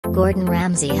Gordon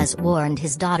Ramsay has warned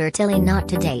his daughter Tilly not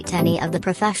to date any of the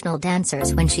professional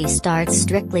dancers when she starts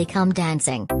Strictly Come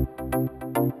Dancing.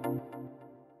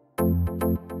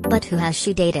 But who has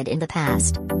she dated in the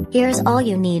past? Here's all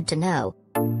you need to know.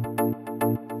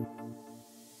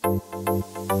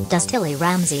 Does Tilly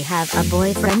Ramsay have a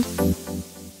boyfriend?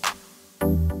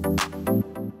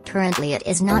 Currently it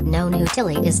is not known who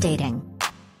Tilly is dating.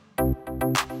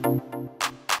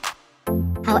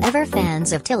 However,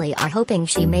 fans of Tilly are hoping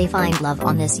she may find love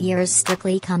on this year's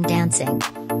Strictly Come Dancing.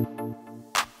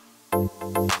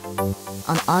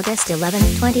 On August 11,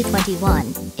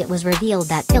 2021, it was revealed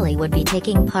that Tilly would be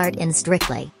taking part in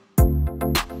Strictly.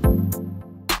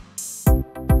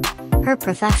 Her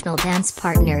professional dance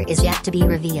partner is yet to be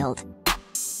revealed.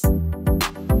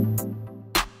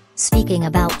 Speaking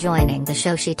about joining the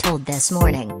show, she told This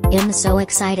Morning, "I'm so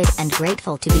excited and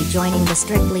grateful to be joining the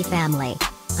Strictly family.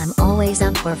 I'm always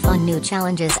up for fun new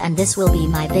challenges and this will be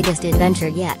my biggest adventure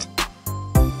yet.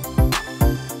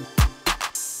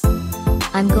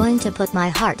 I'm going to put my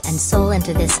heart and soul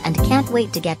into this and can't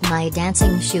wait to get my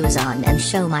dancing shoes on and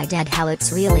show my dad how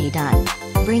it's really done.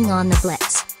 Bring on the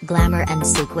glitz, glamour and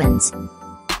sequins."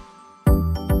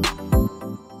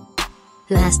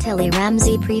 Who has Tilly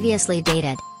Ramsay previously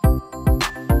dated?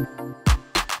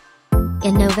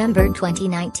 In November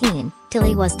 2019,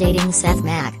 Tilly was dating Seth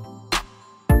Mack.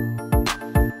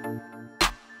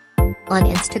 On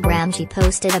Instagram she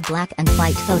posted a black and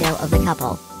white photo of the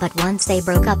couple, but once they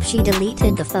broke up she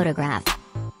deleted the photograph.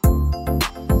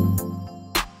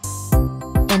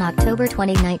 In October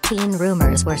 2019,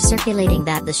 rumors were circulating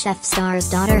that the chef star's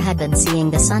daughter had been seeing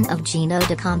the son of Gino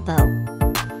D'Acampo.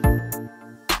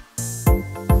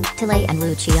 Tilly and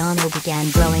Luciano began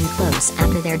growing close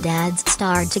after their dads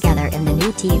starred together in the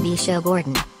new TV show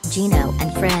Gordon, Gino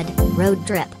and Fred, Road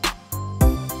Trip.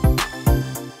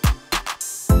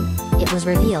 It was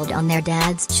revealed on their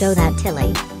dad's show that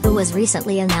Tilly, who was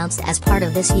recently announced as part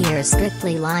of this year's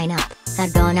Strictly lineup,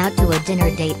 had gone out to a dinner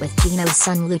date with Gino's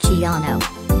son Luciano.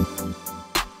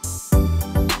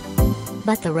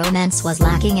 But the romance was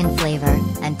lacking in flavor,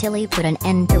 and Tilly put an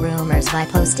end to rumors by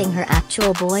posting her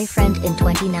actual boyfriend in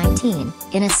 2019,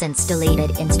 in a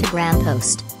since-deleted Instagram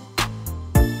post.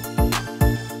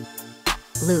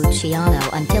 Luciano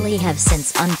and Tilly have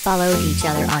since unfollowed each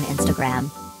other on Instagram.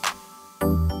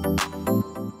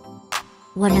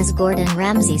 What has Gordon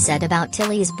Ramsay said about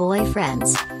Tilly's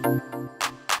boyfriends?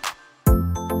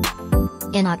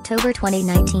 In October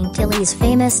 2019, Tilly's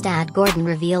famous dad Gordon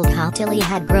revealed how Tilly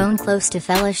had grown close to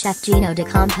fellow chef Gino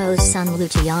D'Acampo's son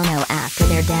Luciano after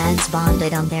their dads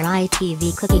bonded on their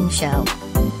ITV cooking show.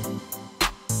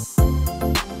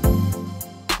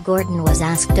 Gordon was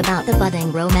asked about the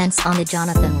budding romance on the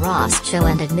Jonathan Ross show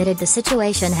and admitted the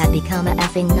situation had become a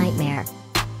effing nightmare.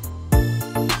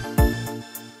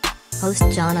 Host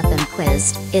Jonathan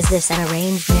quizzed, "Is this an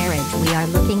arranged marriage we are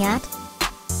looking at?"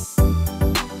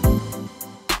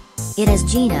 It is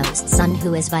Gino's son,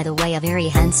 who is by the way a very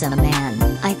handsome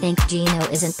man. I think Gino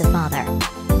isn't the father.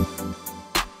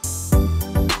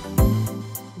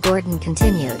 Gordon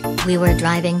continued, "We were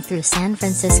driving through San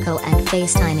Francisco and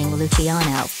FaceTiming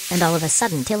Luciano, and all of a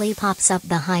sudden Tilly pops up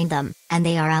behind them, and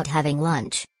they are out having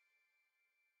lunch.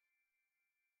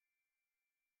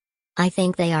 I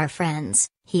think they are friends,"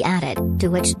 he added, to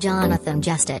which Jonathan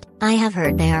jested, "I have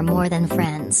heard they are more than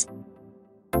friends."